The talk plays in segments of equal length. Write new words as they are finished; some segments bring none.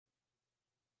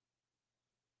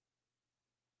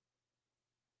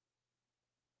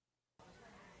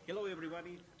Hello,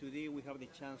 everybody. Today we have the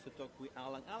chance to talk with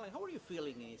Alan. Alan, how are you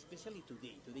feeling, especially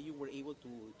today? Today you were able to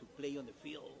play on the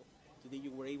field. Today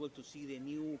you were able to see the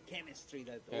new chemistry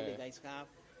that all the guys have.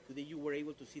 Today you were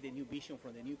able to see the new vision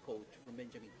from the new coach, from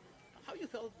Benjamin. How you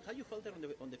felt? How you felt it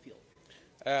on the field?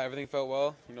 Everything felt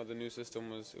well. You know, the new system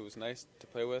was nice to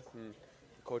play with, and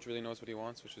the coach really knows what he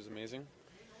wants, which is amazing.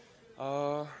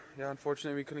 Yeah,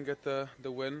 unfortunately we couldn't get the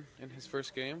win in his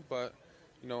first game, but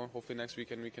you know, hopefully next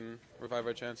weekend we can revive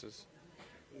our chances.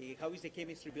 How is the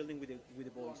chemistry building with the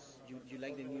boys? You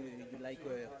like the new? You like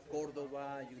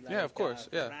Cordova? You like Yeah, of course.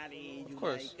 Yeah, Ferrari, of you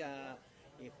course.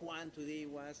 like Juan today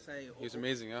was. He was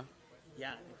amazing, huh?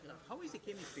 Yeah. How is the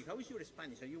chemistry? How is your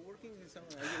Spanish? Are you working?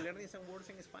 Are you learning some words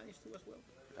in Spanish too as well?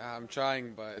 I'm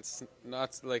trying, but it's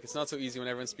not so easy when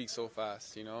everyone speaks so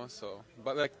fast, you know. So,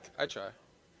 but like I try.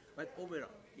 But overall,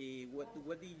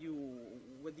 what did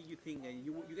you think?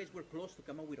 You guys were close to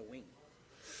come up with a win.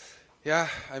 Yeah,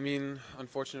 I mean,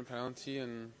 unfortunate penalty,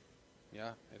 and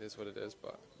yeah, it is what it is.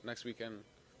 But next weekend,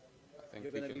 I think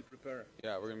You're we gonna can. be prepared.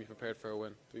 Yeah, we're gonna be prepared for a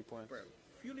win. 3 points.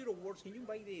 Few little words. Can you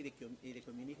invite the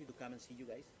community to come and see you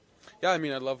guys? Yeah, I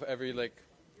mean, I'd love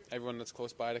everyone that's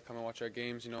close by to come and watch our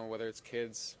games. You know, whether it's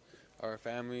kids or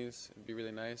families, it'd be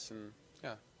really nice. And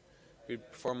yeah,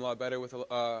 we'd perform a lot better with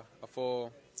a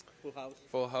full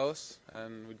house,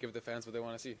 and we'd give the fans what they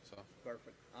want to see. So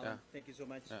Perfect. Alan, yeah. thank you so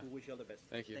much. Yeah. We wish you all the best.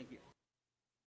 Thank you. Thank you.